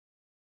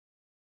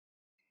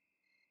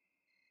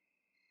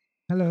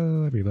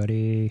Hello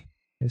everybody,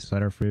 it's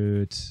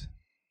Flutterfruits.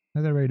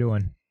 How's everybody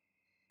doing?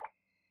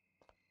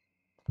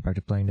 Back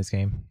to playing this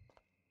game.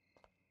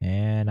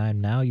 And I'm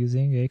now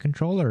using a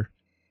controller.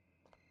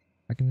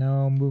 I can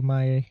now move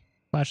my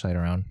flashlight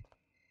around.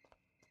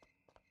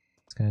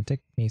 It's gonna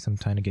take me some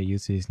time to get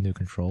used to these new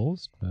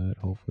controls, but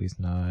hopefully it's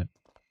not...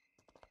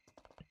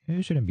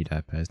 It shouldn't be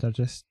that bad. It's not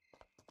just...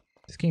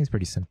 This game's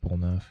pretty simple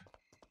enough.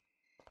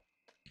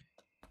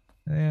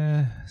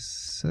 Yeah,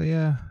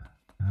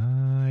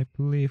 I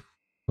believe...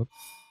 Whoop.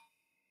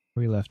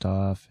 Where we left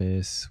off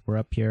is we're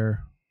up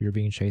here. We were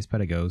being chased by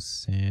the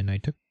ghosts, and I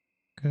took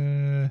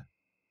that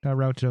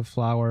route to the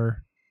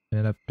flower,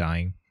 ended up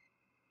dying.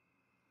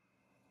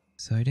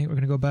 So I think we're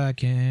gonna go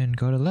back and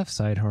go to the left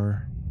side,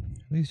 or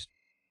at least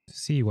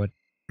see where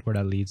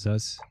that leads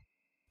us.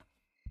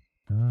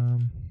 Yeah.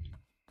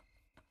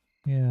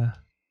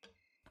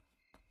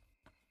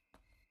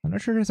 I'm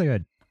not sure there's like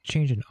a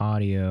change in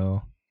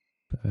audio,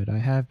 but I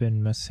have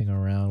been messing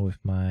around with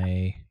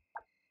my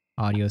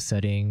audio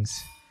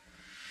settings.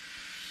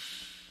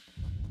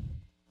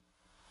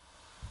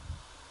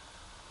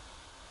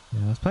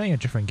 Yeah, I was playing a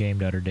different game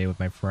the other day with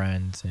my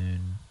friends,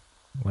 and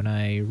when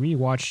I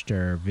rewatched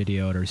their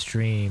video, their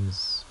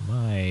streams,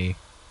 my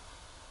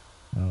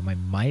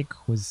mic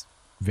was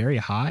very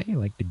high,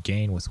 like the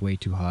gain was way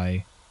too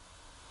high.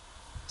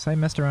 So I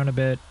messed around a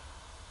bit.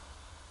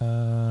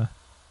 I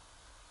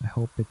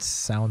hope it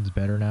sounds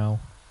better now.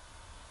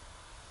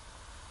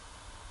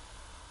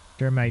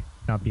 There might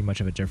not be much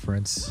of a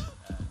difference.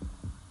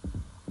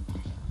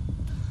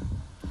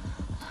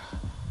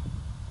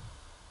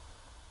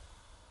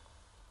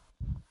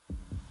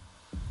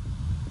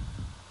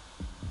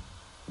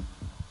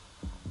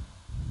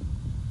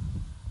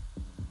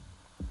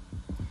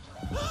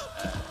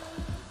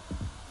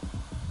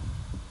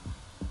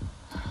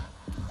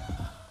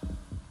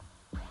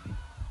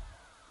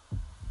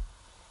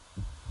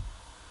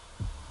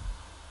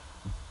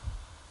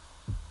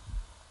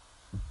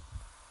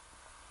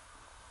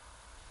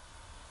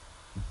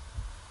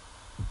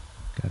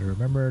 Gotta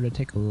remember to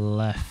take a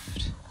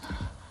left.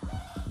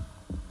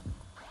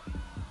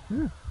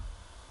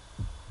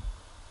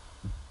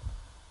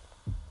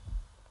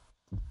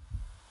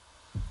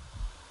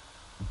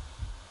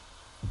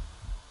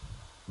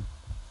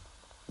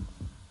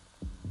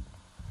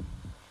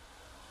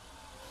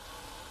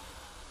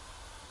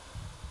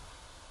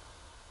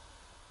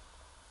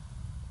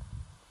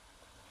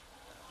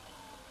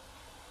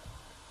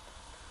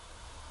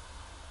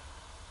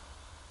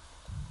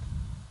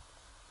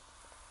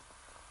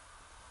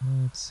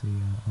 Let's see.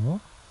 Oh,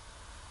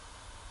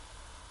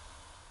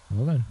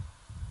 hold on.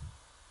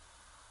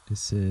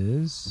 This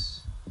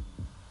is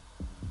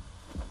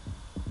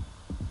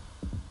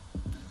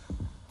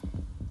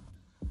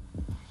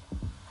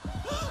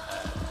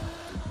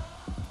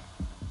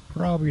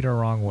probably the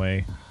wrong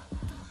way.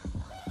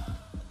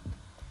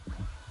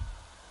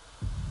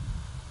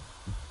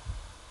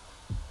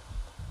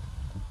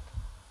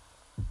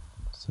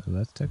 So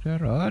let's check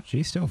that out. Oh,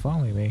 she's still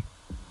following me.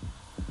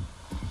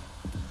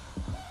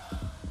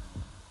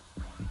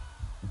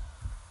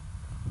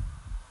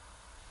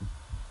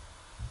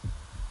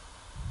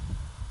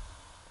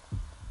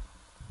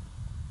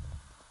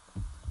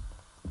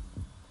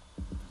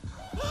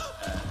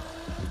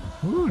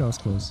 Ooh, that was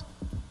close.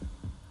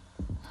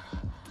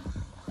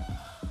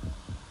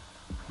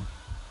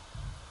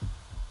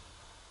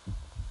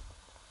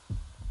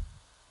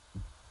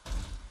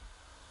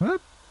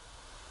 Whoop.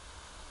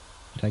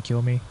 Did I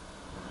kill me?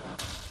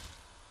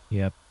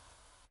 Yep.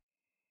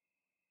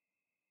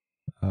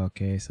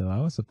 Okay, so I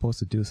was supposed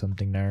to do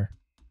something there.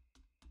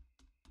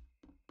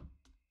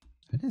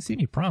 I didn't see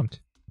any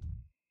prompt.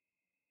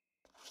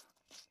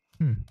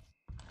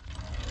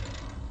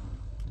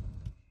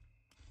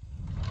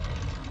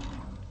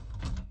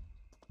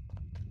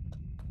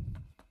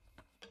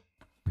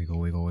 Wiggle,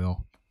 wiggle,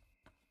 wiggle.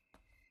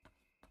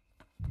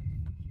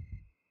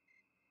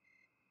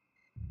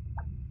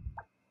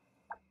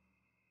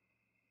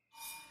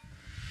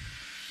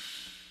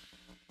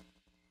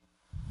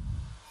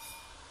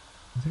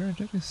 Is there a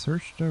check to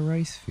search the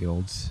rice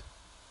fields?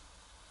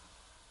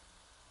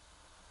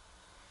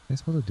 Am I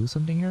supposed to do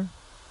something here?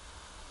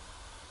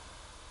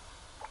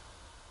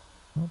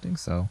 I don't think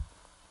so.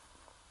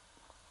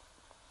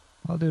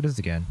 I'll do this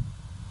again.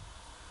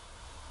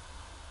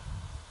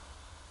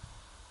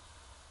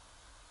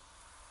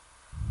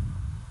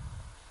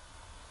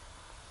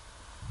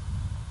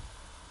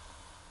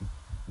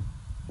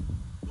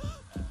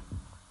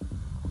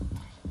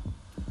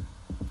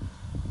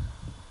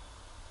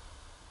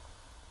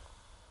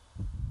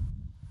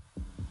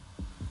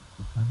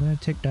 I'm gonna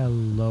take that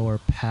lower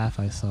path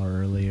I saw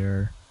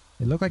earlier.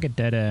 It looked like a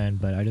dead end,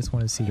 but I just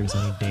want to see if there's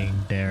anything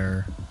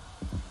there.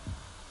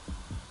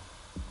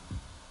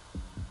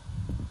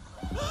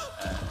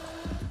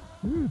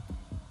 A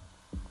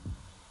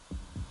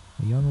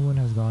young woman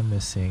has gone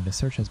missing. The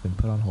search has been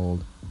put on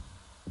hold.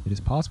 It is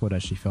possible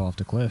that she fell off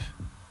the cliff.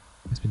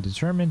 It's been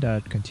determined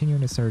that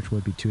continuing the search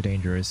would be too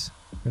dangerous.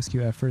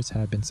 Rescue efforts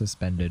have been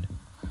suspended.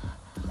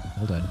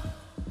 Hold on.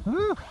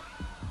 Ah!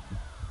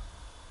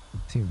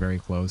 Seem very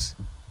close.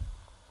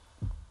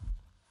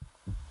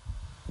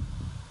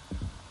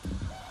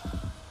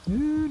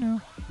 Ooh,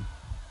 no.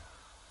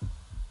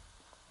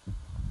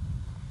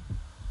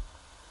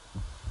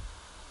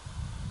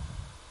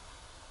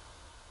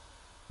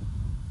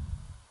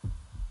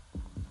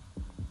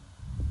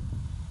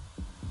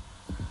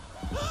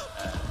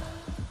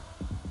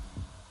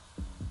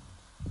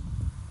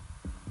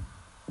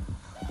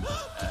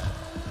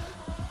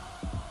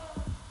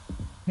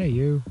 Hey,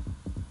 you.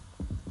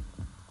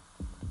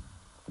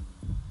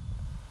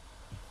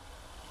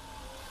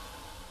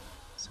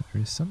 So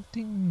there's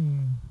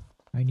something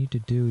I need to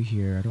do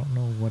here. I don't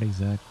know what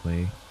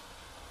exactly.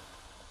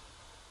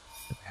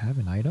 Do I have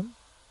an item?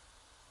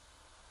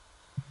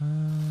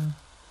 There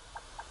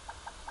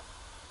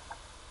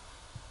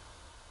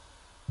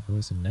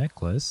was a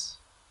necklace.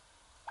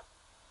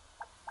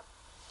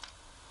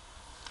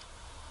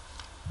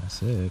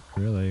 That's it,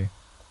 really.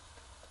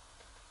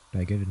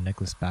 Did I give the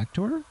necklace back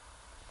to her?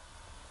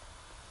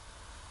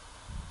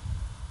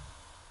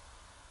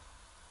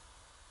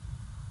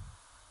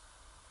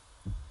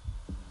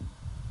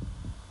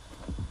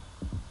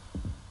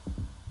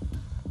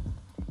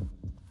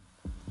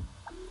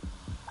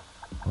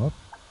 Oh.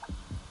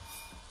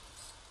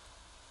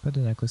 Put the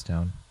necklace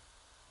down.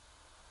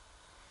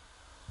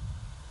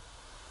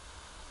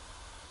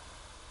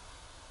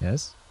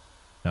 Yes?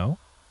 No?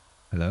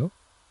 Hello?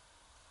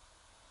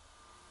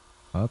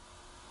 Up?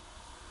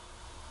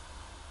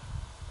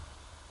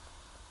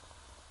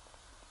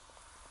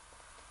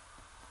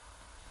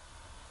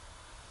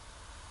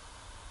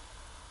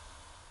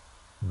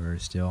 We're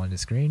still on the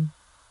screen.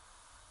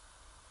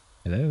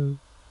 Hello?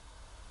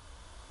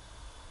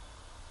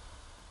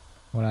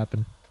 What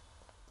happened?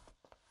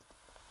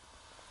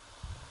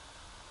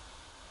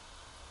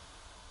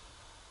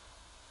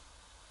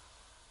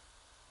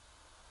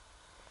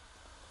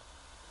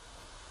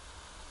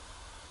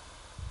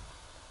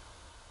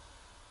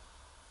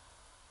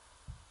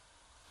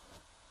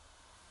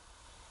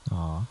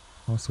 Aw,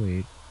 how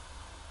sweet.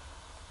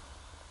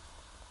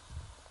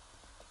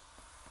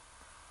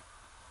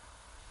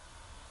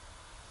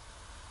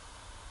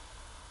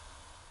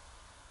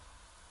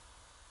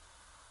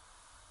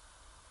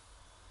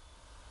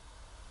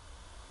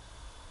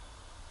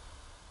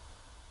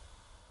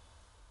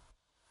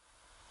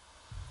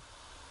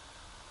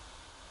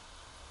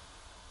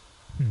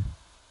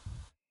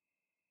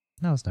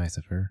 That was nice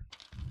of her.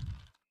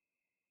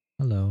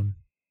 Alone.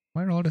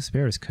 Why are all the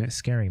spirits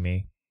scaring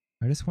me?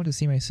 I just want to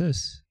see my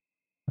sis.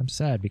 I'm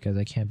sad because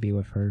I can't be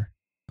with her,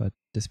 but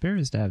the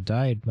spirits that have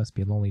died must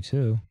be lonely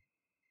too.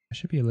 I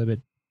should be a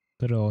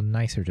little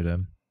nicer to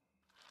them.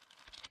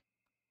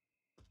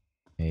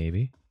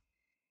 Maybe.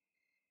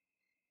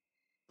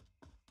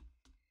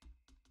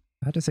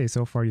 I have to say,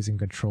 so far using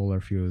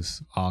controller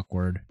feels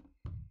awkward.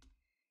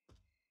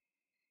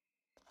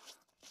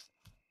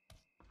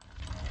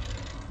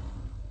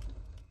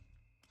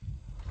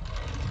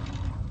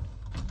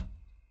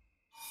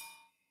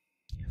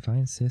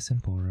 Find sis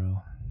and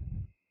Poro.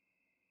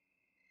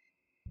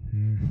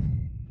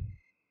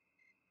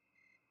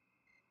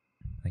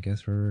 I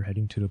guess we're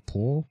heading to the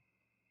pool,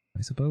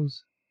 I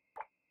suppose.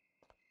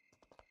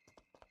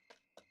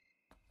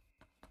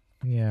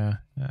 Yeah,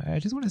 I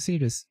just want to see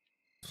if this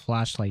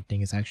flashlight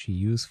thing is actually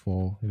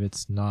useful. If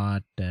it's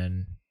not,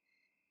 then...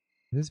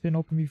 Has this been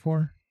open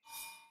before?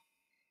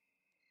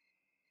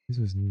 This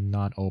was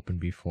not open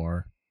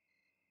before.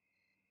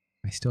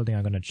 I still think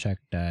I'm gonna check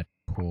that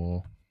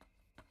pool.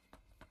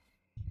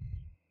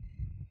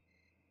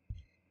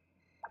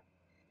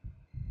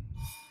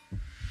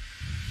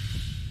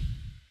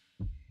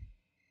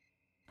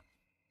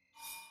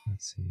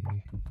 Let's see.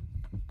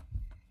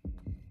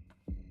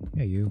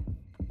 Yeah, you.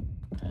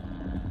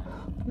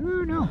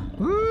 Oh no!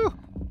 Oh!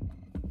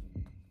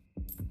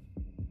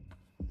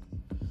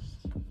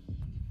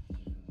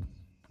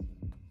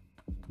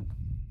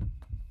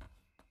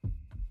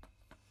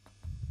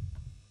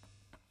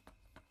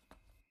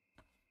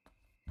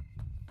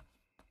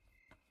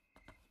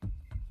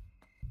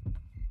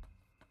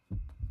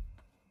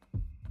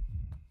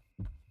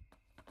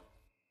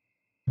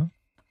 Huh?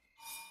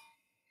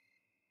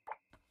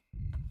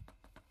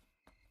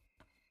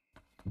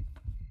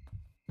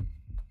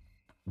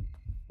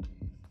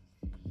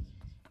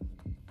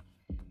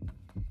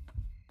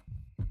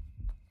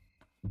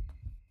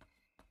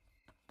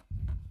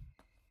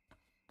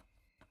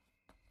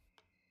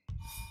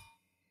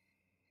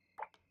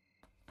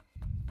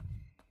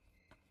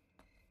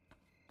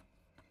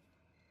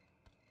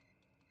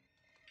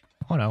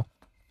 Oh no.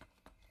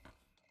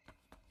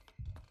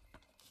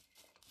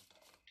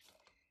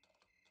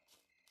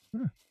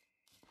 Huh.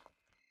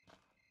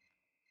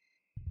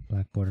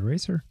 Blackboard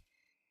eraser.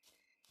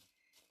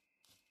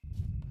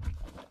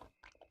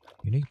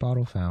 Unique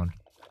bottle found.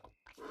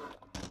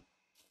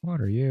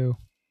 What are you?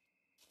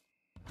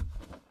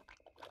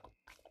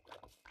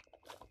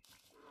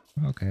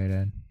 Okay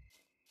then.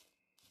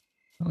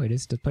 Oh, it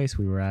is the place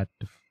we were at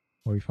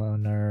where we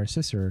found our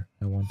sister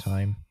at one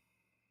time.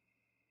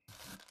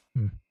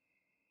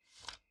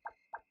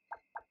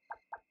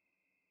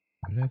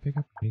 Did I pick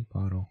up a unique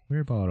bottle?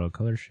 Weird bottle,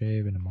 color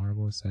shave, and a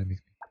marble side makes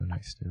me feel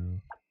nice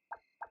too.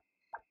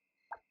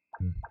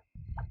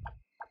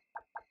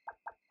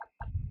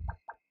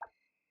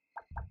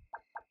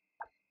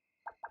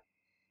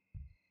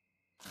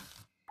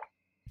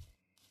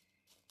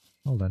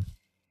 Hold on.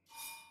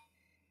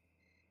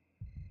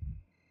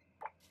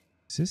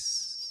 Does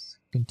this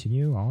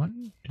continue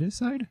on to this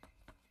side?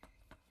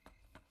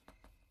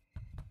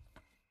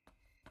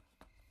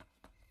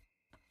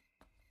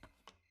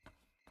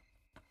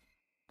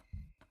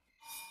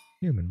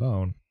 Human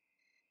bone.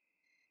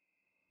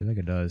 I think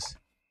it does.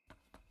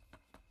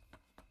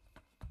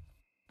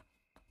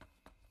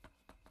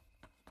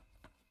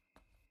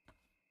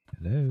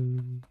 Hello?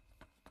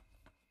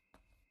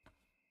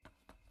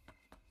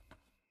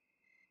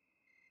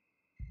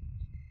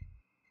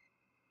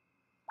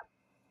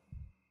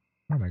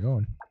 Where am I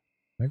going?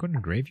 Am I going to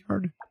the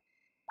graveyard?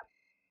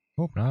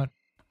 Hope not.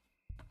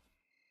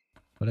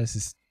 But this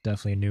is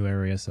definitely a new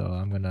area, so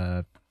I'm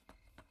gonna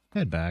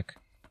head back.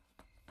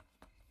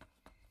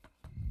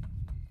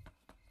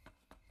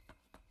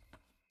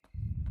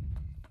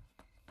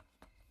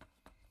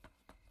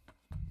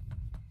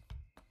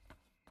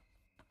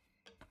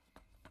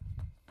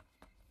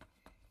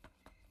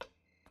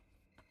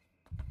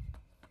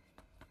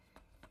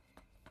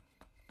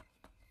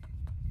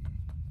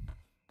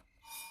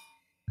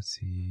 Let's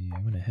see,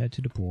 I'm gonna head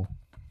to the pool.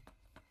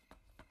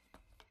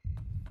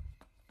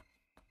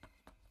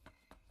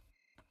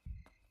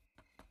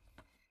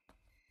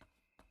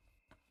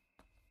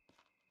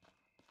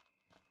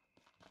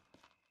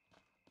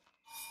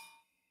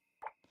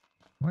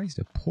 Why is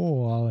the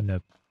pool all in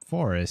the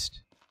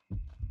forest?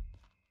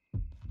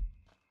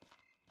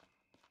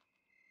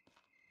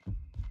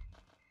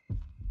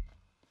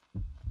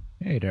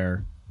 Hey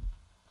there.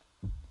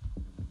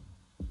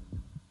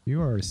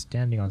 You are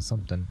standing on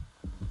something.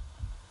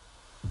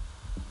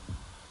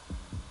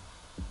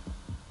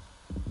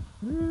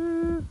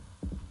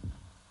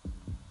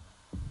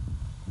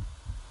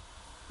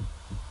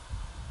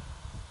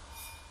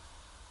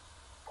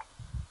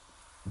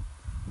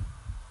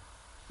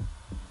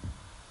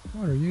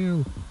 What are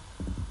you?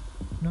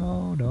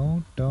 No,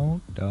 don't.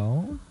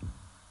 Uh-oh.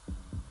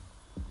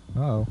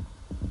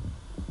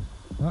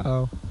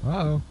 Uh-oh.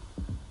 Uh-oh.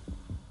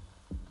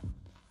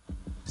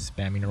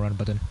 Spamming the run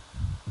button.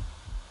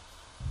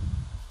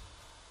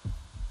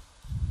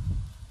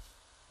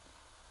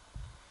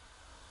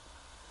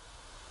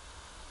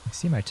 I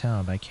see my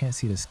town, but I can't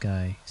see the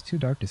sky. It's too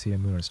dark to see the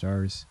moon or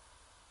stars.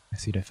 I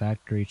see the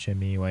factory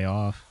chimney way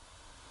off.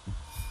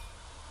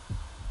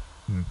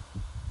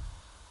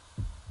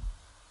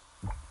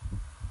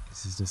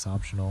 This is this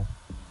optional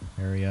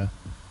area.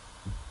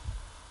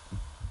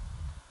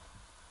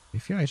 I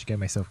feel I should get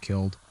myself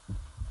killed.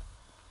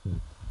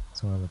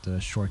 Someone with the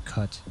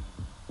shortcut.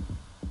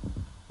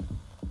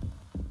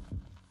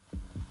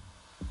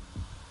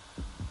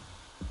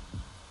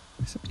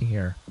 There's something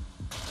here.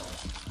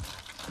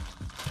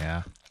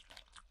 Yeah.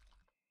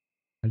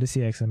 I just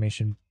see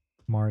exclamation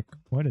mark.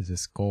 What is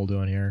this goal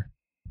doing here?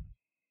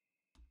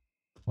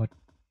 What?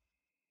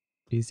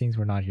 These things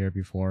were not here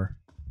before.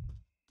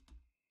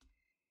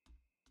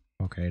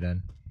 Okay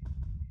then.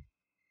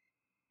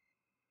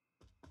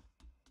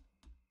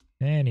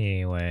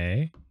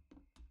 Anyway.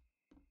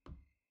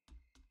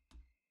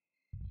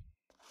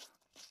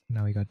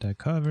 Now we got that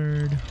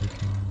covered. We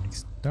can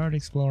start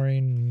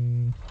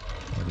exploring.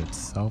 What is it?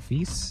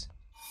 Southeast?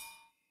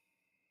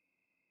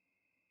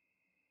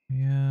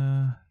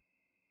 Yeah.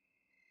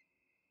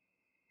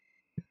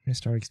 I'm gonna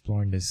start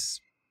exploring this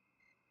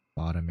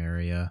bottom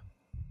area.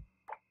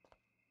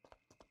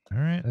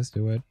 Alright, let's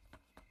do it.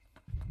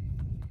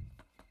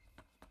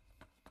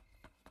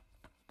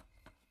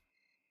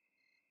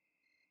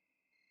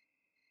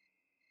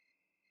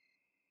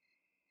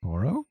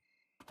 Poro?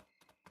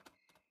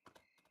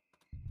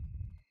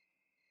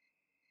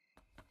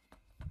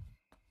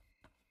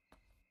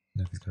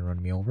 Nothing's gonna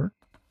run me over.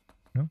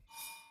 No?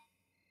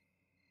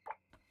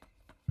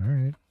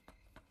 Alright.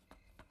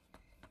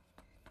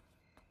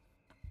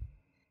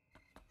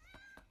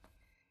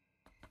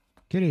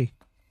 Kitty!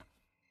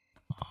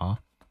 Aw.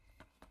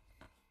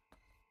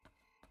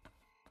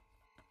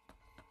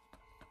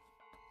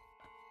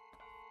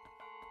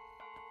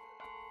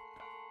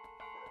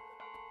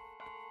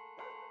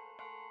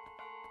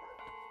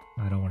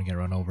 I don't want to get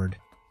run over.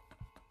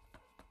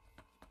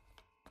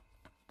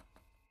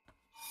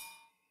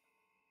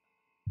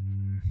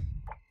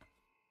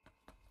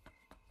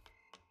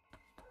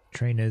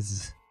 Train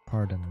is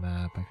part of the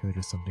map. I feel like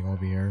there's something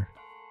over here.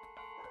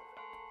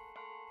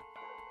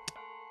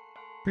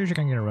 Pretty sure I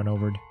can get run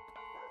over.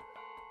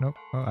 Nope.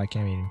 Oh, I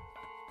can't even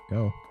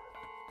go.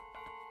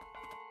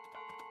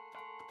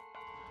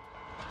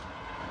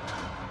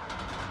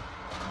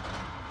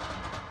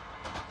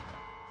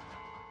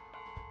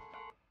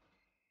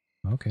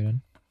 Okay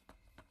then.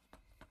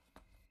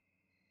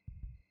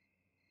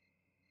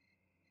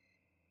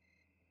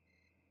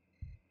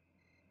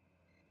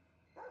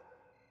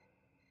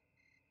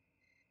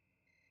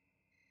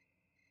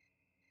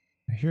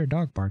 I hear a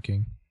dog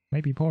barking.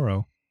 Might be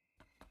Poro.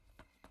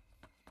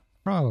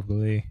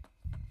 Probably.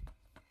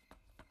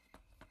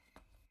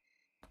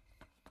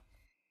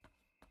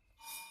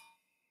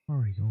 Where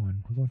are we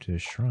going? We're going to the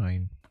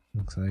shrine,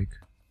 looks like.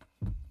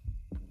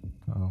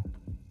 Uh-oh.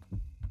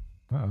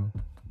 Uh-oh.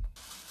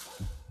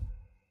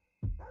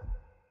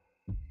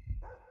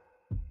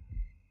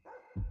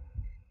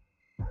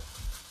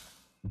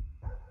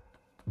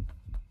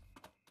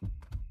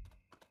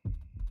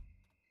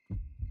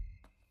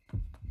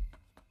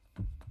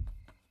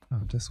 Oh,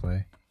 this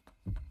way.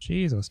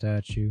 Jeez, oh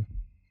statue.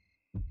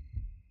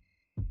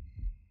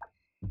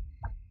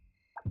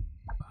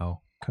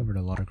 Wow, covered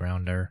a lot of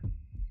ground there.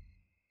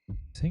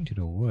 Heading to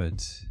the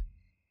woods.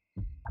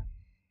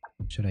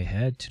 Should I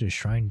head to the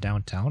shrine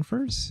downtown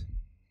first?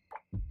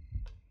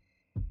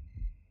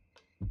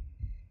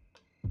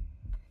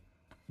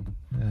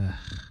 Ugh.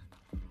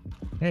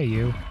 Hey,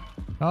 you.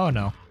 Oh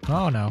no.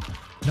 Oh no.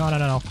 No, no,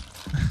 no, no.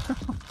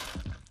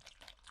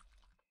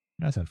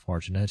 That's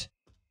unfortunate.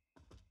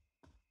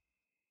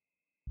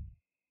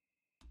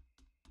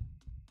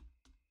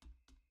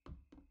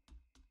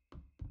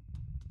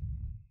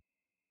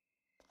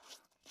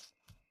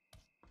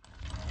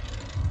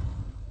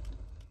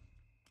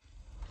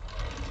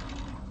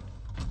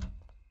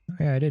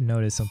 Oh, yeah, I did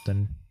notice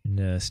something. In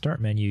the start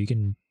menu, you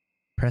can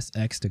press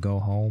X to go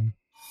home.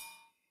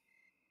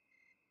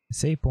 The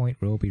save point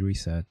will be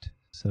reset.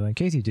 So in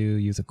case you do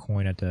use a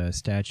coin at the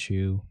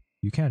statue,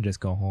 you can just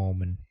go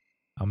home, and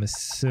I'm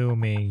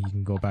assuming you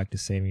can go back to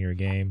saving your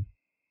game.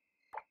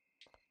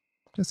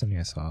 Just something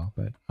I saw,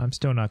 but I'm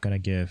still not gonna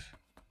give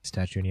the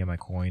statue any of my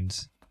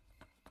coins.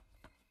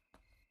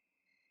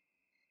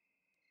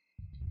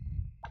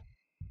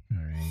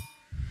 Alright.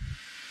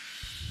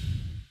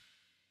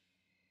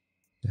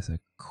 Just a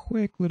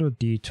quick little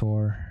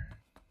detour.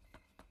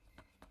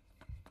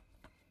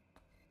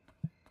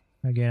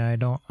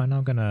 Again, I'm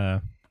not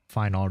gonna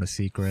find all the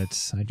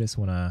secrets. I just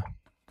wanna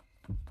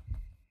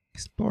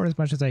explore as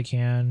much as I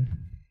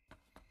can.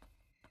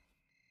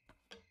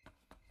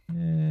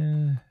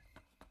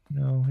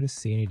 No, I just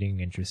see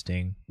anything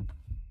interesting.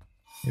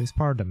 It was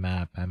part of the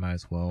map, I might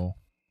as well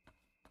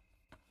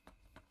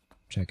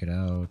check it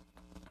out.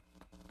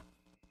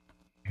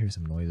 I hear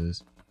some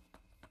noises.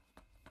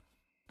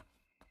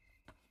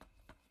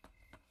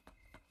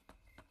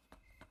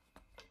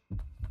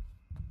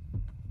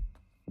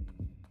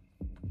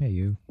 Hey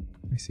you,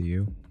 I see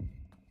you.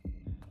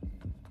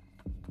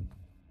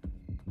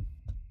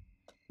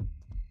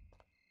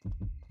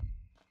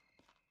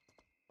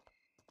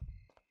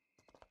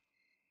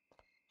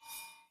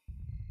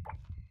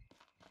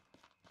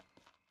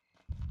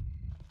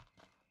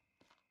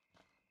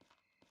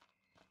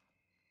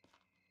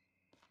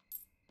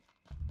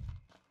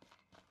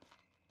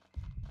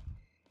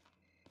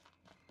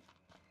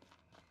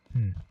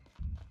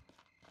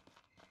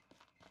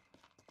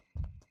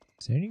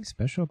 Is there anything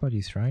special about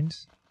these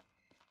shrines?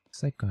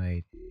 It's like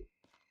my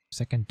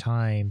second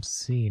time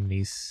seeing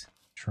these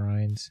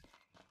shrines.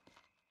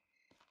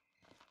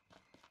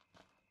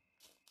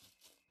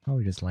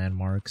 Probably just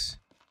landmarks.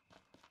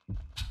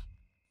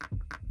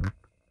 Oop.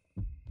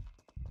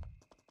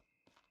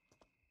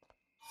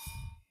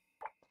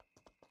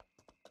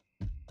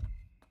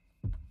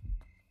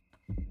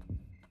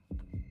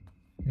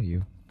 Hey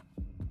you.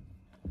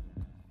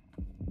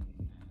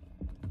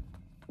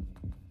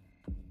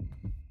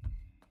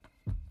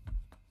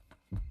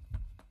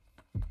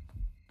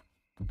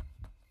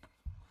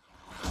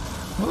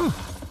 Ooh.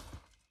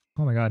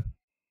 Oh my god,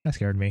 that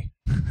scared me.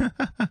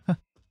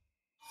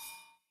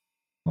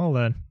 Well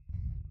then.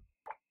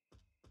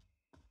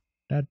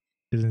 That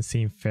doesn't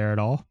seem fair at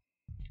all.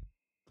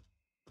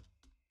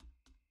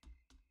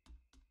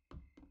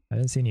 I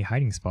didn't see any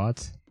hiding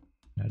spots.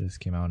 That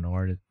just came out of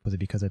nowhere. Was it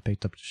because I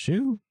picked up the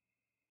shoe?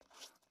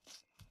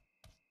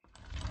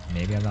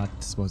 Maybe I'm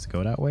not supposed to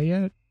go that way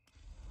yet?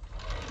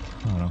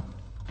 I don't know.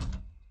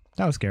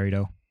 That was scary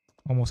though.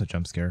 Almost a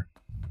jump scare.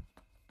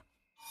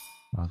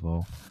 Might as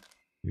well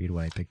read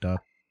what I picked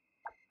up.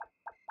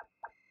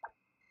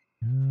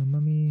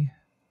 Mummy.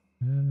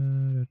 Da,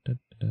 da, da,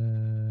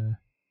 da.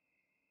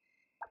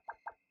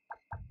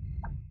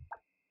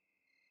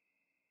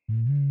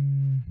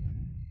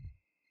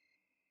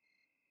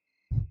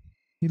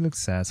 He looks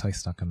sad, so I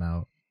snuck him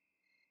out.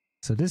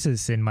 So this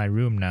is in my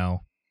room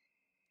now.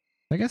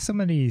 I guess some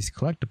of these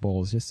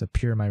collectibles just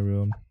appear in my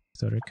room.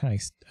 So they're kind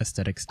of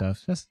aesthetic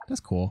stuff. That's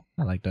cool.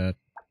 I like that.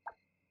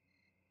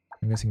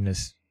 I'm guessing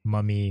this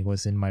mummy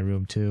was in my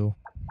room too.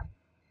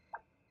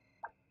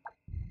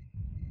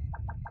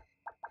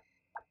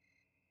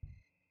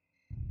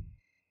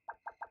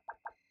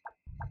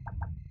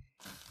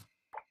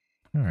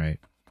 Alright.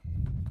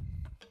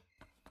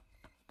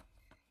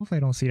 Hopefully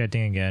I don't see that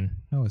thing again.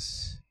 That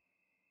was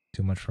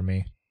too much for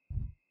me.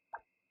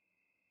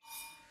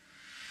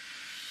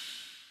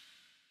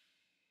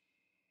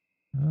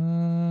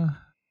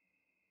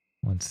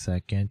 One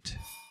second.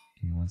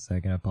 Give me 1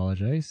 second, I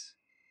apologize.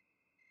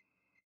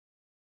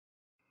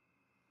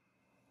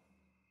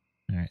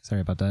 Alright,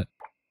 sorry about that.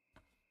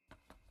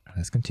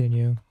 Let's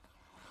continue.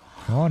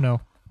 Oh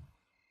no.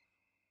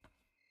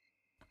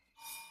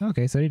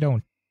 Okay, so they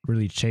don't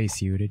really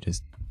chase you. They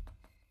just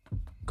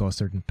go a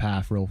certain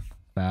path real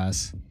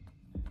fast.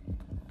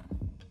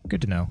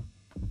 Good to know.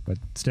 But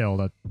still,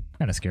 that's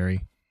kind of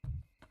scary.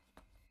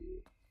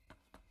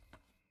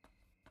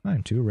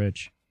 I'm too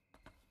rich.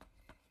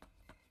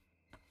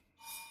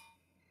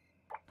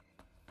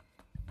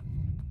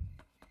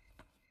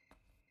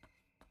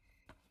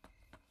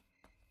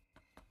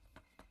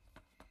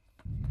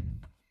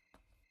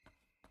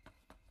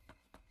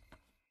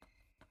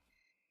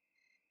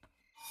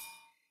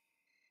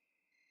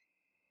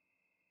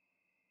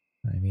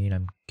 I mean,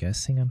 I'm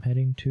guessing I'm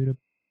heading to the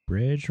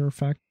bridge or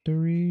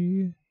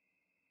factory?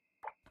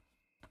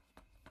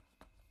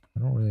 I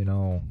don't really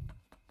know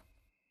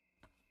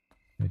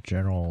the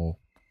general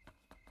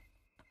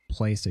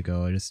place to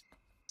go. Just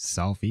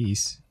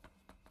southeast.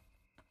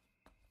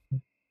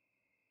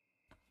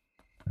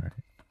 Alright.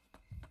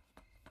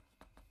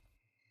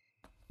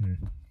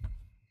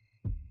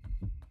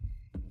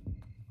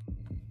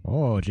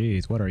 Oh,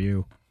 geez, what are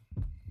you?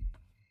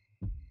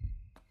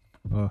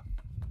 Oh.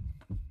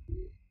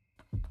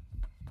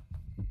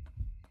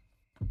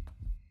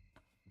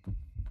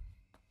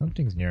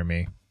 Something's near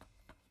me.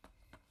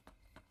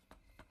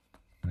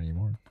 Not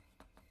anymore.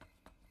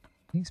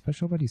 Anything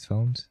special about these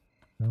phones?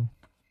 No?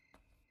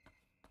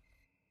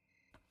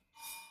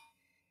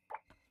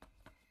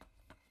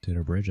 To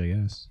the bridge, I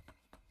guess.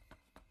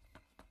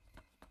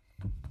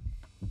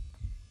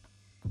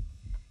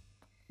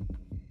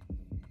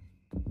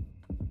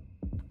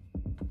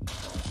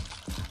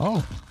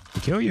 Oh! To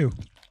kill you!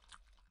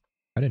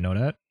 I didn't know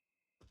that.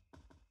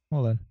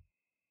 Well then.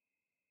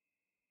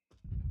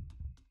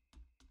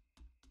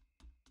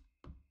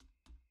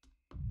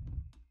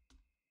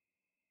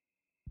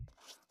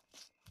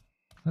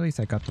 At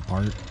least I got the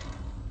part.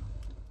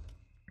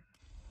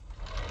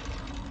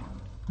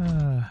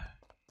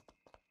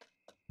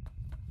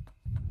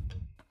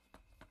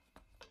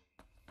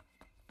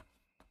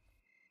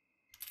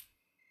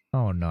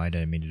 Oh no, I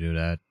didn't mean to do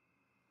that.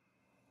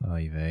 Oh,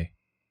 Yve.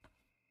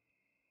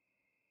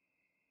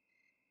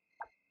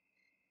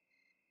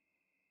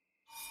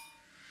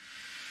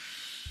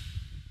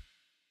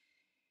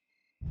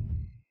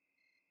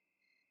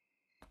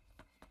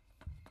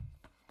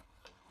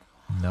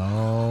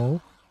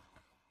 No.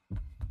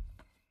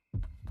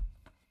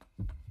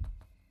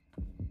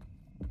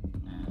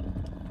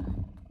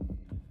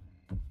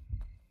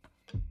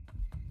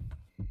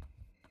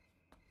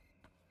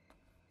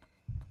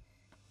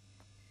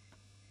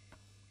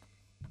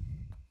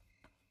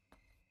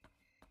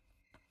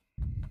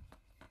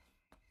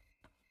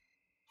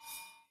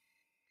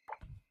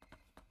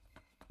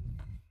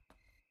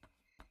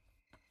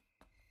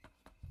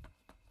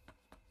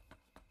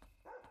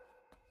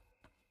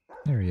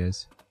 There he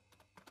is.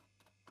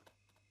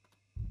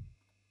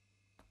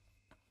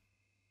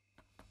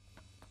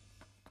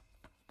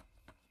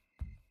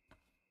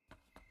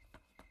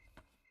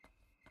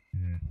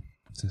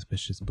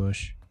 Suspicious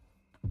bush.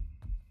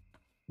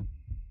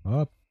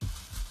 Up.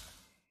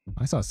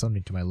 I saw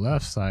something to my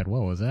left side.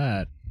 What was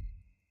that?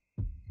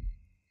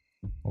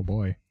 Oh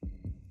boy.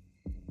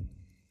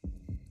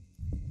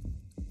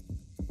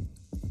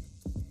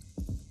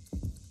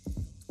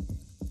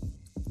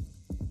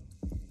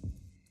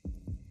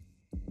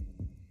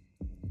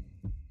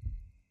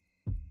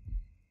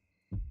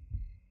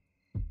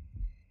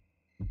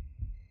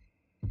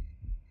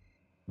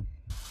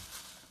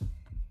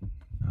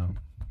 Oh.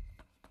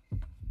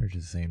 They're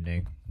just the same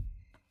thing.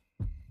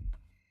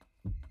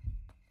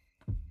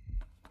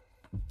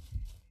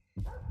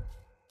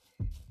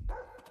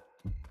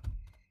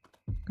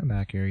 Come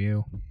back here,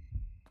 you.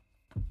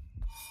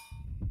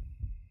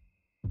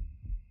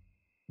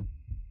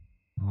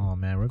 Oh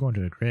man, we're going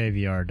to the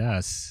graveyard.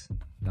 That's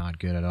not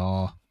good at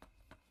all.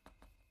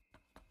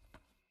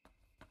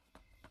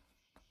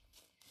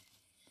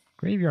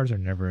 Graveyards are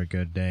never a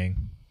good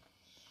thing.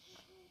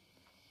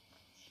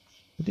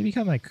 But they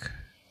become like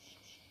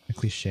a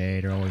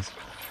cliche. They're always...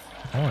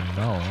 Oh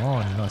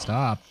no,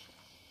 stop.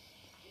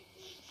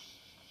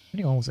 I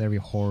think almost every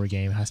horror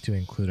game has to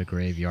include a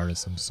graveyard of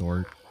some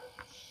sort.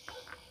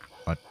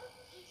 What?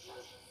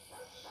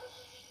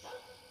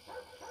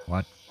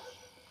 What?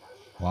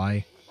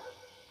 Why?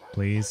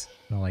 Please?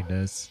 Not like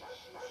this.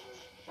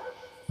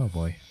 Oh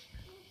boy.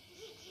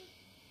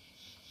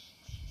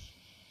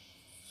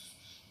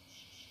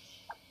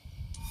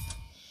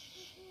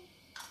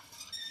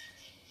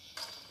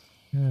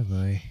 Oh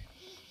boy.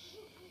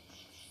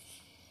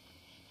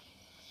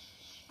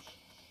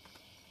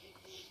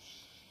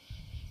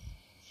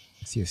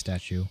 I see a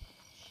statue.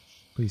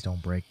 Please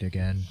don't break it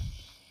again.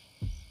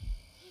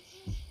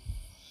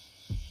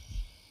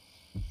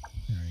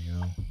 There we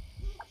go.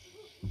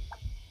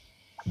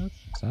 Oh,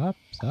 stop,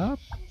 stop.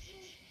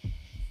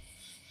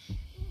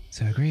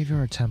 So,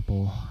 graveyard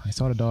temple. I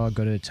saw the dog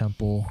go to the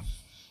temple.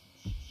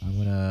 I'm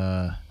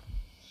gonna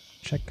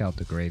check out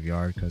the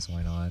graveyard, because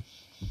why not?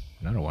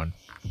 Another one.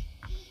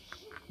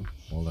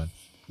 Hold on.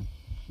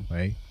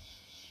 Wait.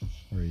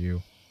 Where are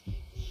you?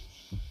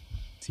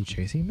 Is he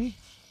chasing me?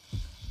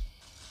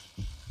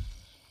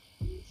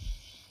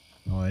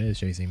 Oh, it is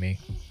chasing me.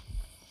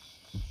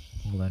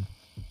 Well then.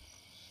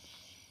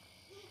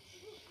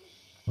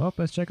 Well,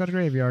 let's check out the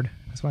graveyard.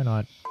 That's why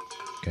not.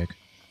 Kick.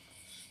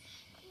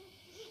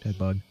 Dead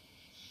bug.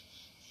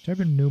 There have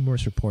been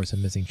numerous reports of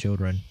missing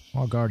children.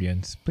 All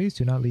guardians, please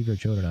do not leave your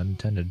children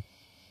unattended.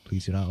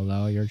 Please do not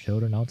allow your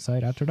children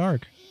outside after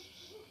dark.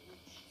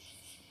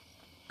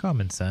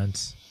 Common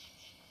sense.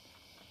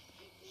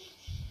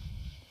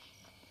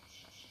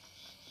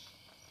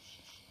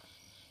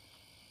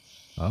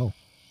 Oh.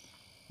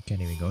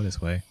 Can't even go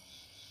this way.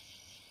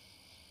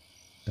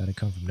 Did it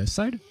come from this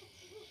side?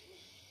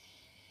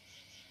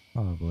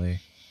 Probably.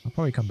 I'll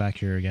probably come back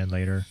here again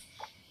later.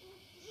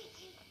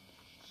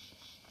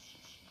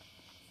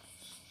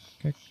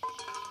 Okay.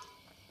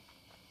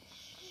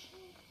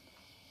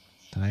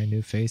 Time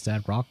to face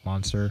that rock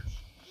monster.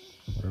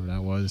 Whatever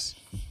that was.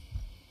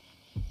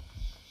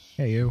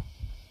 Hey, you.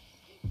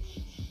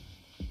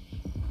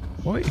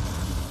 Oi!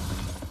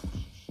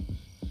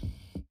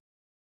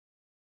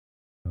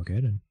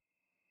 Okay then.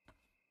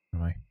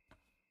 Where am I?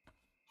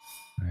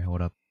 Alright,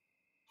 hold up.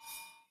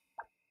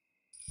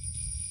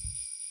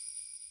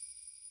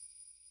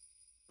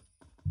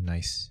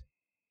 Nice.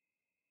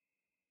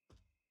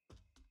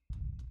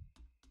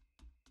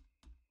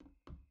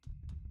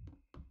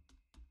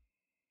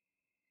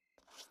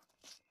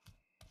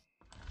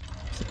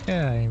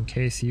 Yeah, in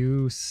case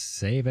you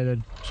save at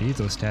a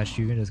Jesus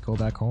statue, you can just go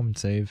back home and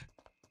save.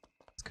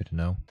 It's good to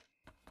know.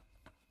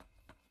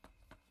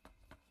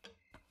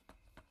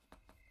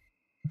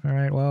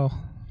 Alright, well,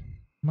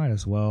 might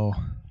as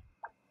well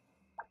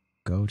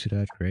go to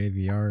that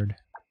graveyard.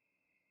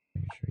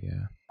 Making sure,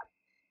 yeah.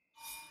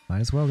 Might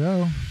as well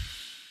go.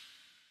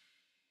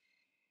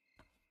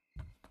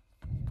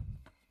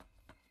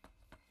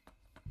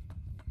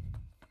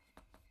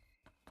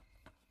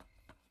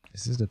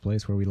 This is the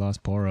place where we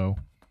lost Poro.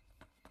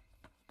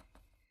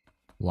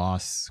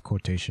 Lost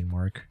quotation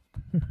mark.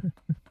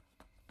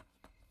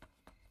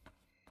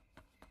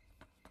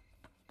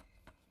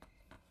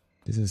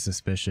 This is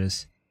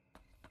suspicious.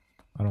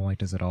 I don't like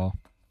this at all.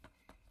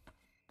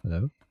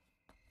 Hello?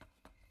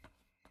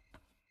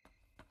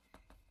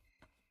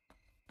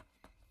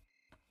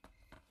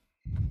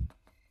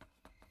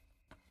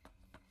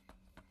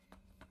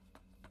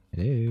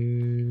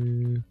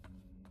 Hello?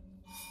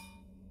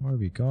 Where are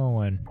we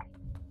going?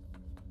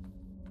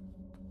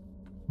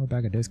 We're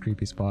back at this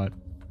creepy spot.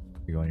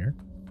 We going here?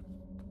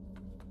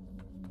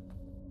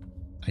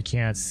 I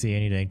can't see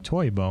anything.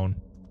 Toy bone.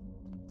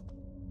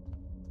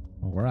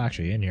 Well, we're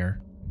actually in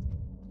here.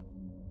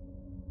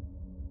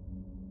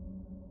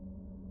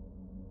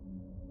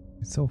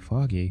 It's so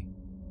foggy.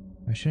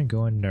 I shouldn't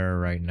go in there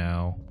right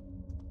now.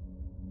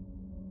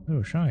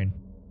 Oh, shine.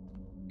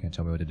 Can't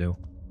tell me what to do.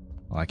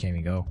 Oh, I can't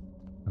even go.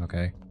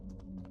 Okay.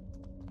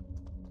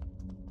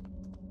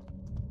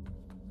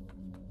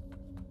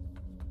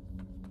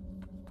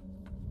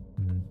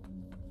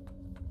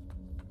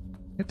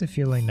 I get the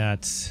feeling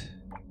that's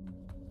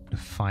the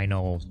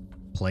final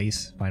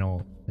place,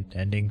 final like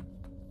ending.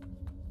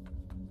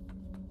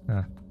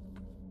 Huh.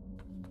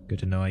 Good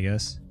to know, I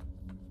guess.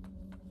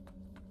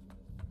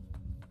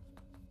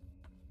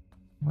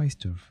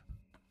 Waste of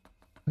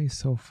place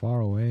so far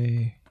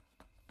away.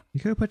 You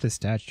could put the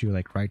statue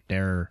like right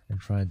there in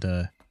front of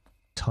the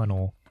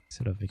tunnel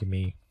instead of making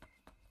me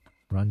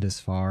run this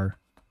far.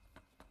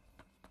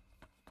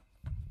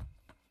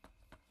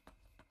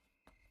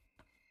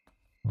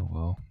 Oh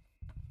well.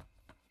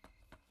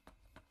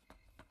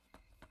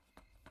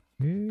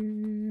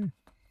 Yeah.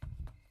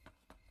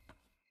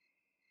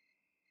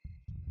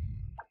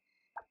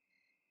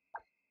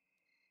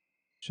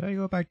 Should I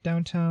go back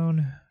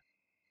downtown?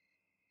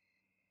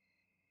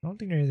 I don't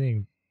think there's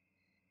anything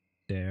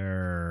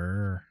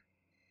there.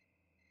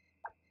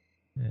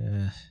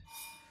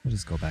 I'll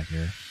just go back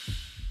here.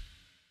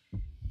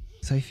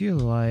 So I feel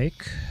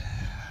like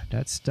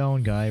that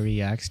stone guy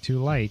reacts to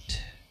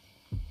light.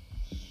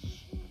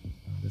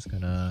 I'm just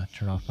gonna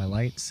turn off my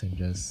lights and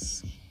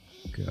just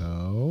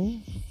go.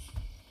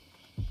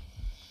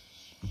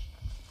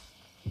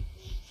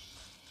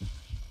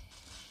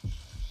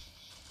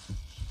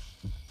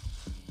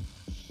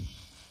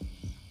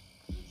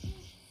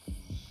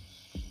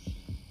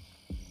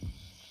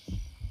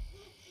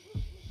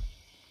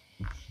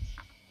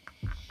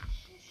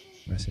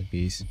 Rest in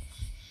peace.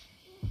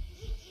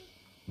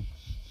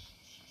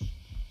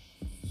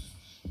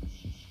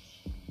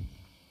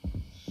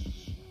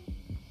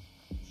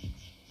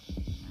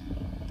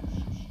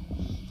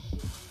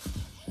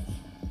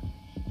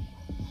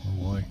 Oh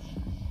boy.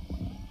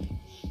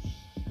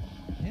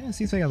 Yeah, it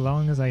seems like as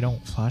long as I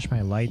don't flash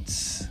my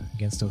lights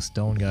against those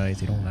stone guys,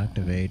 they don't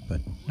activate,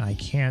 but I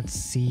can't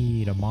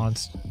see the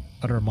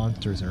other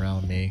monsters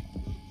around me.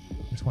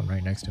 There's one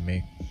right next to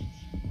me.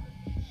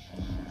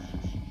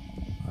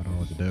 I don't know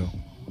what to do.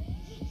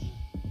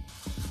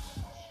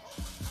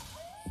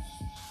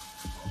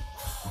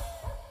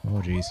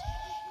 Oh jeez.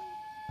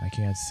 I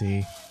can't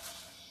see.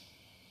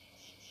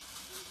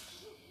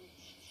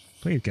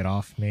 Please get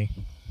off me.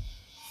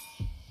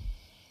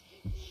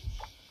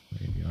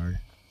 Graveyard.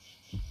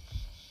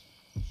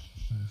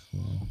 Might as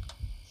well.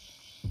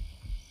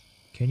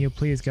 Can you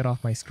please get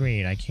off my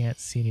screen? I can't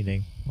see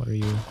anything. What are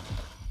you?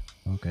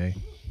 Okay.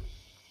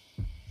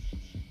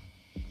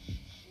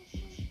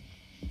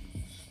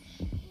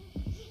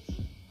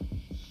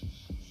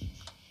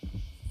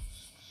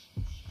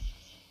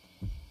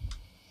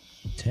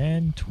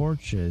 Ten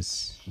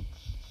torches.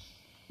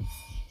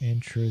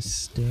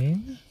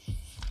 Interesting.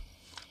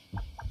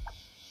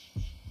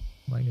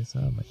 Minus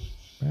up, my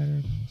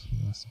better.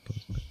 Not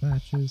supposed to put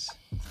matches.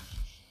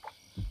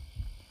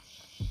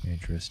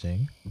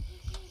 Interesting.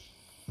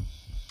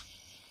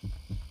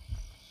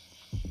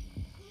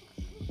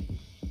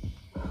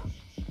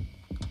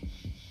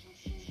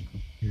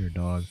 You're a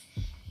dog.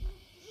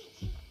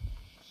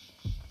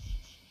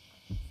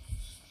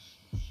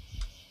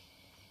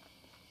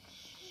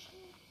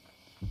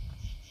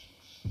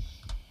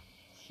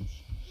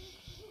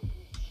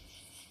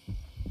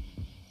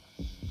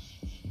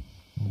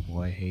 Oh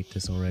boy, I hate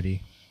this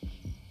already.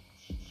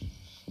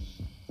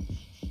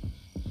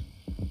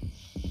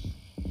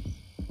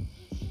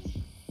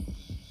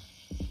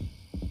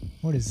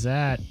 What is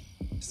that?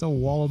 Still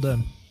walled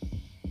them.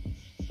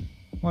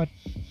 What?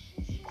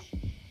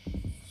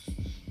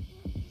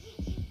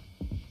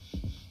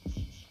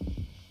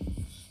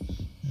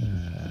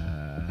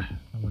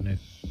 I'm gonna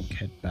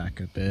head back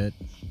a bit.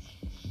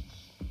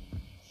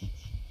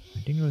 I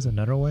think there was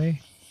another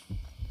way.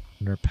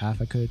 Another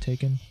path I could have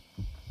taken.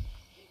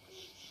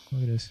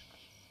 Look at this.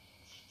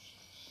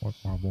 More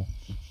marble.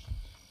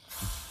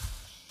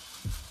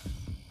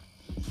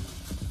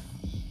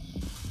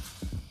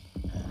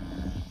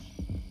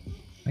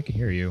 I can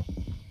hear you.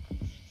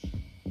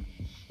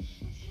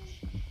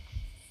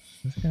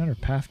 There's like another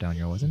path down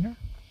here, wasn't there?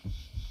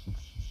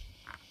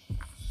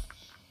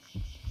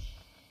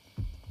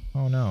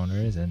 Oh no,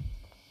 there isn't.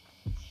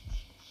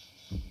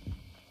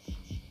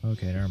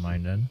 Okay, never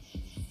mind then.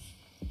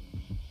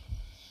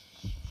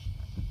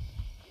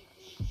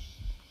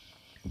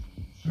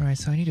 Alright,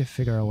 so I need to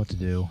figure out what to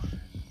do.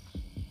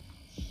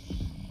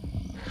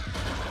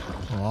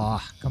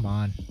 Oh, come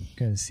on.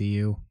 Couldn't see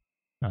you.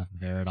 Not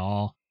there at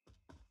all.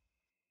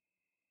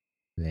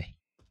 Blech.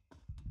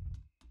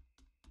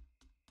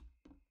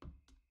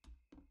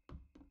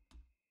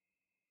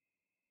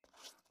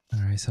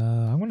 Alright, so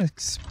I'm gonna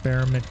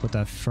experiment with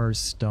that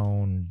first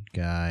stone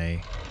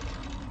guy.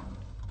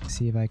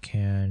 See if I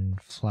can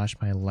flash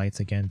my lights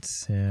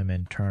against him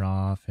and turn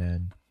off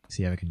and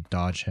see if I can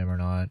dodge him or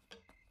not.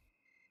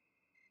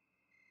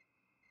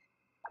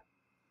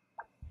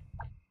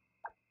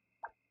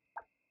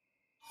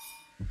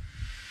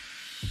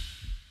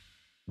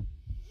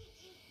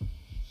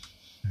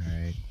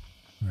 Alright,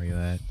 where are you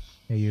at?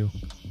 Hey you.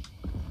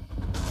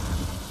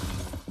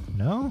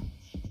 No?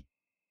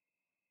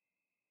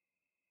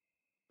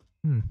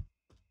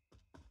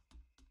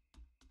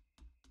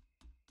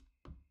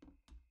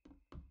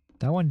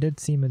 That one did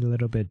seem a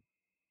little bit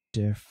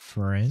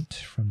different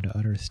from the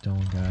other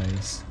stone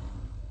guys.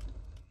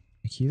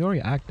 Like he's already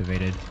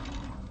activated.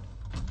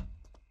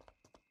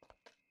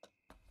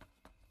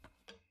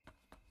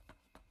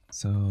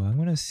 So I'm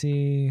gonna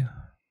see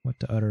what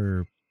the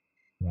other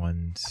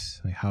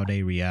ones, like how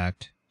they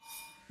react.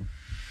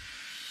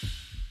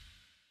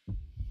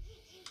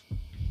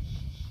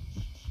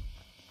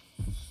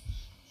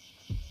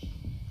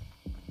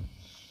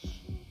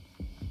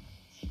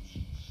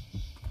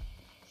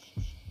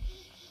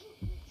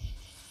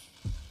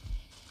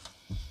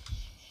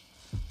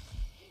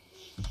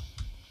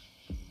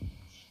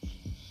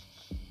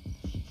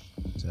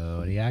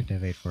 So they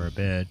activate for a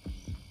bit.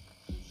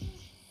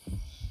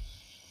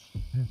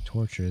 I have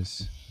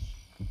torches.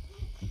 I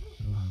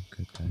don't know how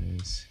good that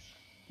is.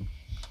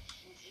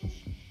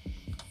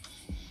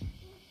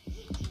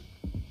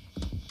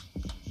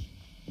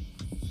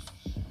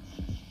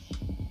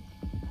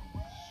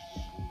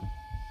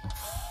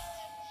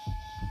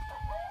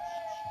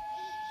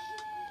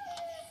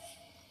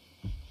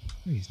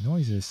 What are these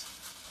noises?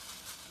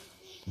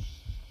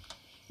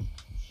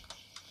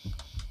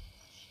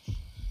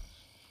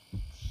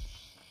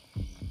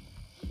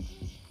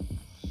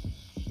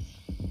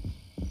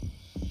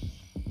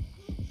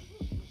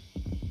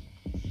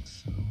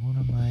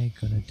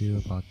 Gonna do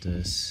about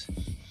this?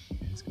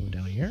 Let's go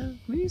down here,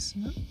 please.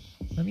 No?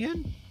 Let me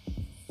in.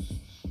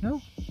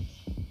 No.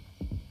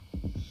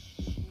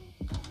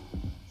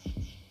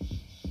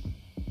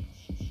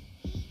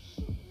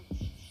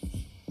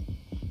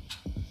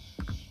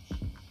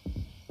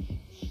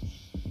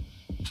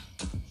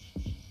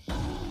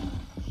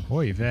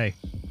 Oy vey.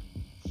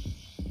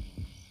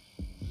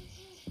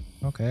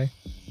 Okay.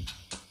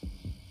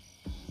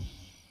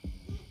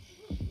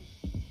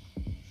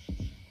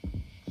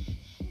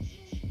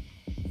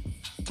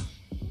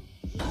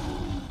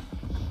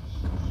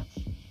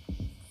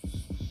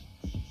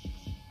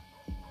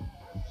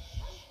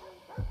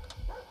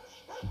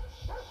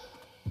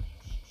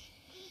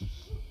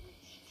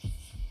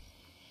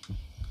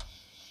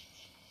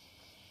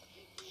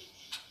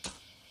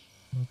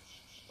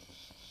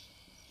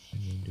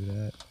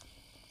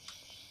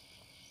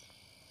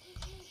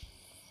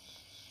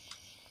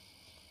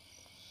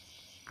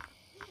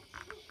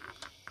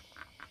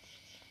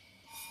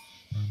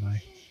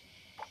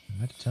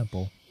 At the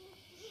temple.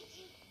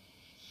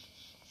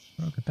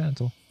 Broken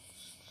pencil.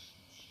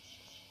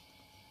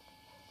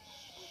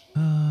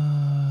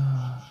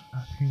 I'm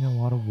hearing a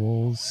lot of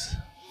wolves.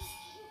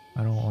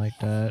 I don't like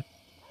that.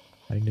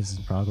 I think this is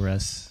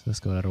progress. Let's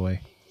go that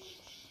way.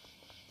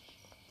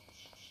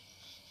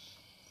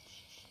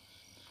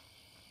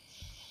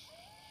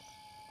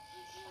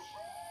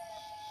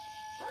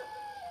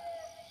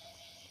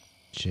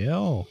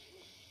 Chill.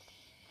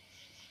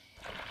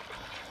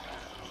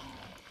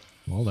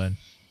 Well then.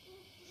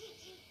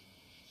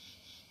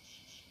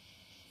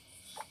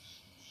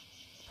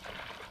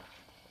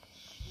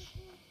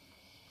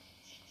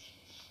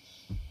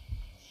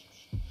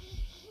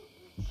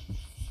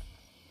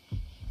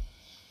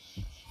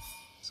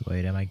 So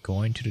wait, am I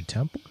going to the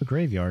temple or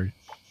graveyard?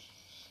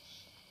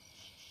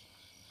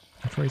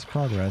 Trace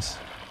progress.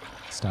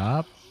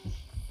 Stop.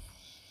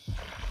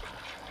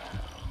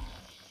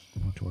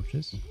 More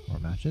torches. More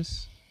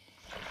matches.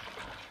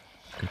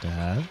 Good to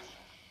have.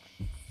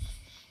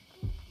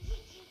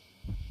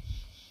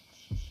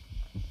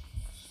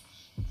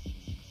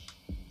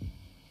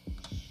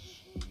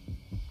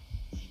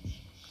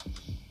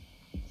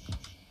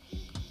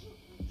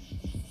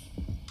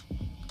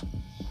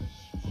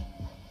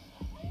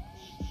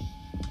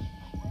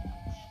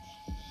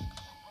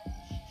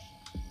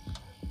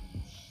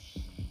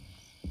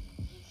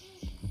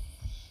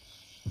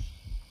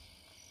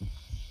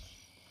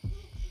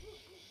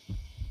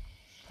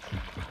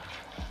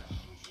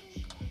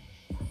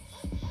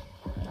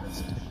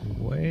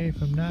 Away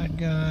from that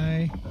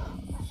guy.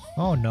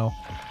 Oh no.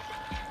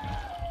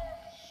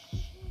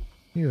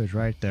 He was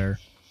right there.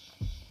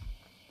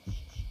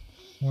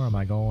 Where am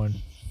I going?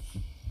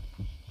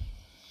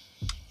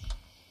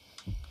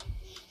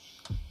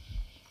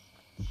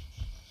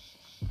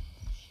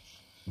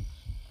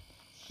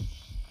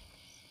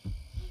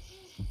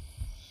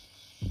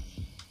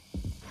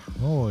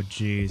 Oh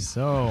jeez.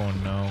 Oh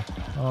no.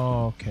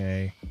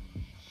 Okay.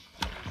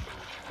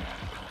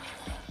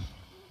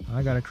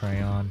 I got a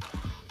crayon.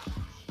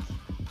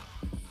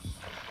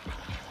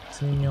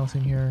 Is anything else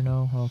in here?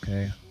 No?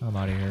 Okay. I'm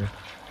out of here.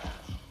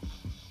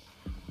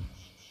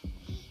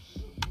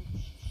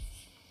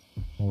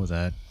 What was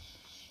that?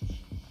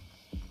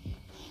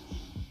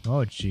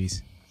 Oh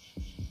jeez.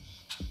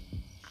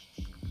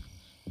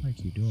 Why are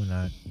you doing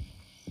that?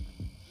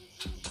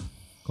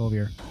 Go over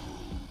here.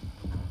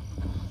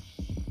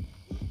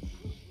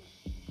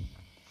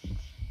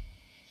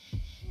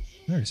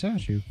 There's a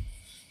statue.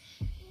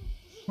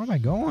 Where am I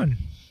going?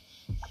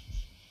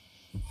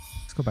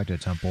 Let's go back to the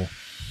temple.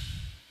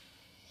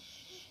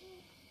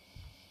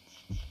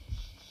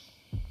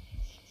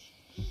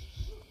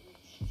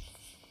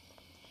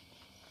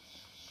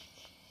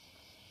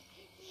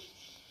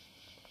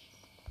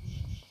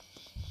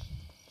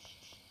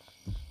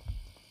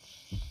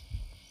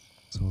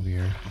 It's over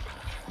here.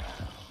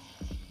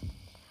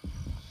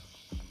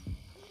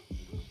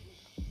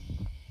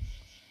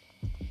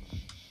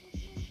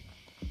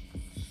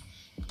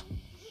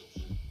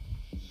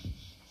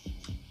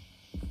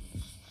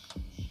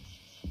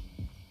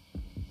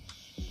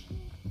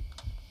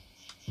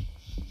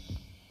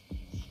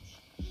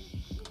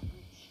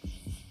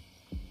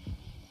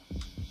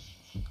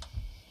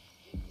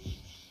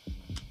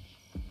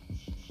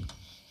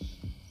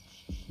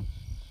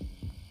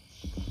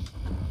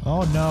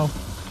 Oh no.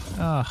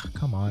 Ah,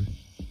 come on.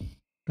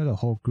 There's a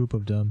whole group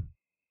of them.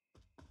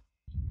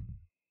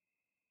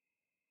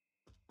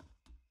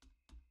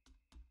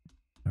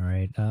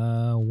 Alright,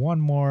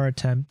 one more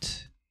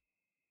attempt.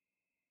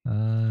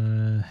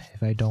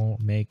 If I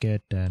don't make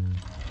it, then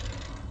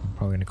I'm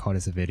probably gonna call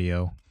this a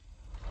video.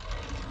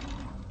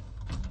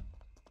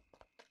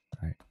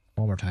 Alright,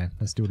 one more time.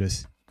 Let's do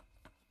this.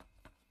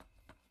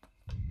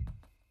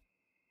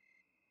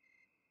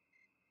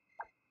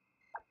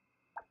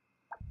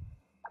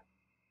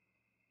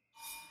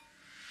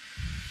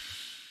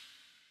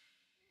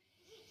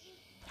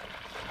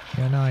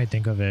 Yeah, now I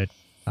think of it,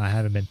 I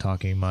haven't been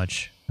talking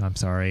much. I'm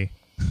sorry.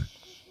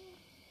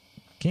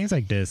 Games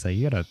like this, like,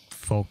 you gotta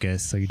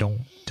focus so you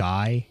don't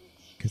die.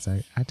 Because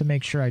I have to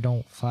make sure I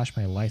don't flash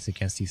my lights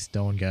against these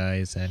stone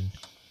guys, and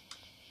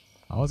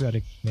I always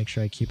gotta make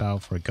sure I keep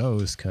out for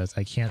ghosts because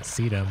I can't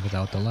see them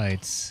without the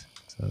lights.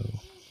 So,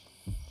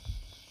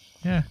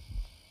 yeah.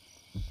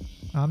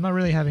 I'm not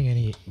really having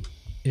any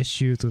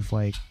issues with,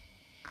 like,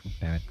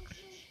 damn it.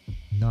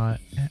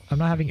 I'm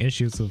not having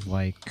issues with,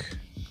 like,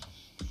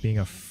 being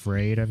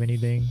afraid of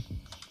anything.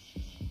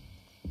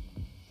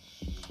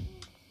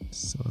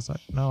 So it's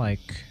not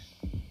like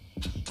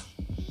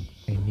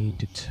I need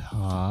to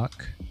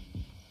talk.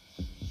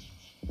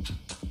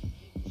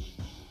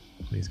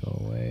 Please go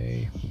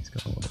away. Please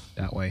go away.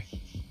 That way.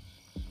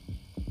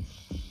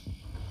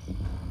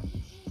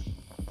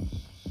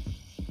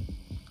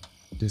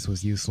 This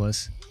was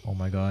useless. Oh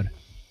my god.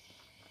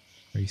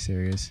 Are you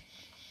serious?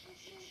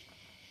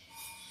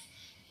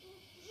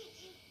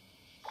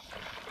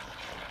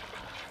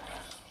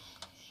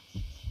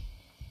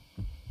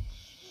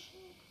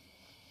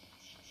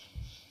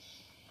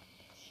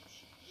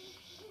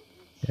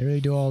 Did I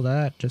really do all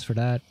that just for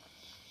that?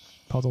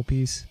 puzzle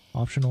piece,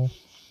 optional.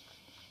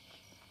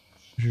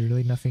 There's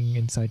really nothing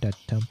inside that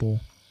temple.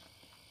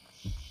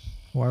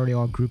 Why are they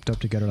all grouped up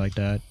together like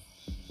that?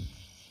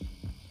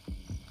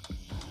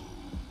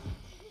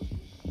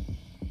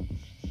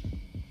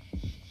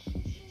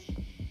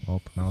 Oh,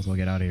 might as well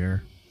get out of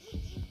here.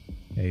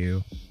 Hey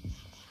you.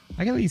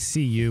 I can at least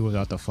see you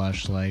without the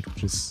flashlight,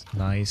 which is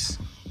nice.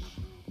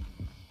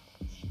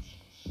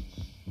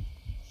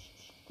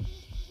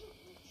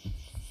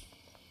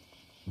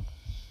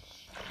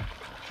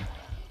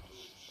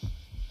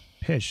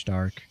 Pitch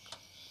dark.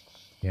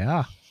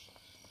 Yeah.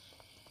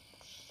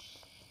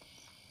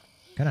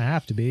 Kinda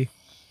have to be,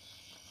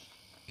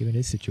 given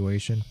this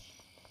situation.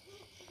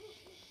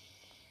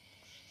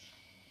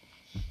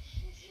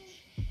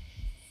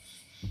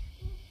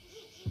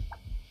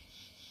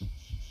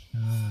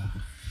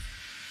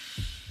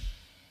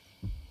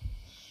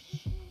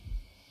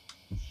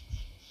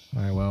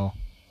 Alright, well,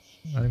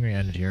 I think we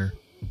end it here.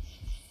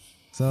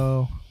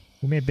 So,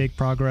 we made big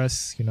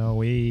progress. You know,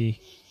 we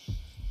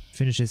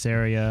finished this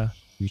area.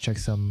 We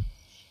checked some,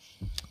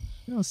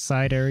 you know,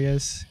 side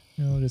areas.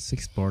 You know, just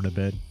explored a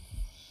bit.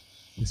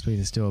 This place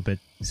is still a bit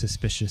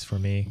suspicious for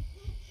me.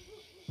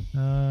 We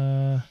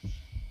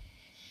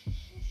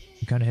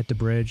kind of hit the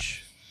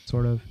bridge,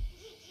 sort of.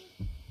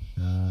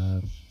 We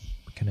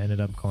kind of ended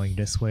up going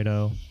this way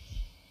though.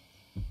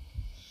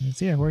 And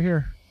so yeah, we're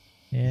here.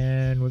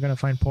 And we're gonna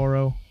find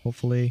Poro,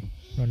 hopefully,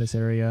 around this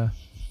area.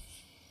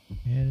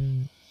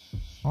 And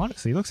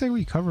honestly, it looks like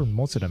we covered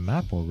most of the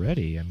map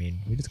already. I mean,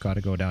 we just gotta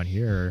go down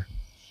here.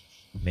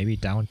 Maybe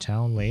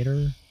downtown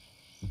later?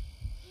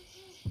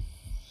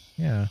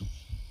 Yeah.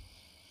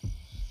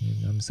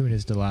 And I'm assuming this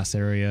is the last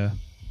area.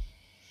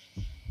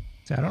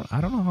 See, I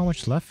don't know how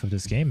much left of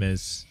this game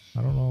is.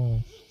 I don't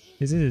know.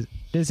 This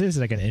is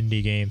like an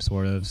indie game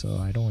sort of, so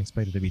I don't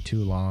expect it to be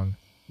too long.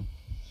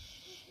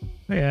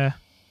 But yeah.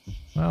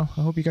 Well,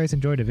 I hope you guys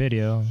enjoyed the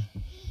video.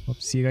 Hope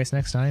to see you guys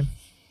next time.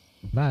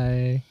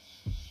 Bye.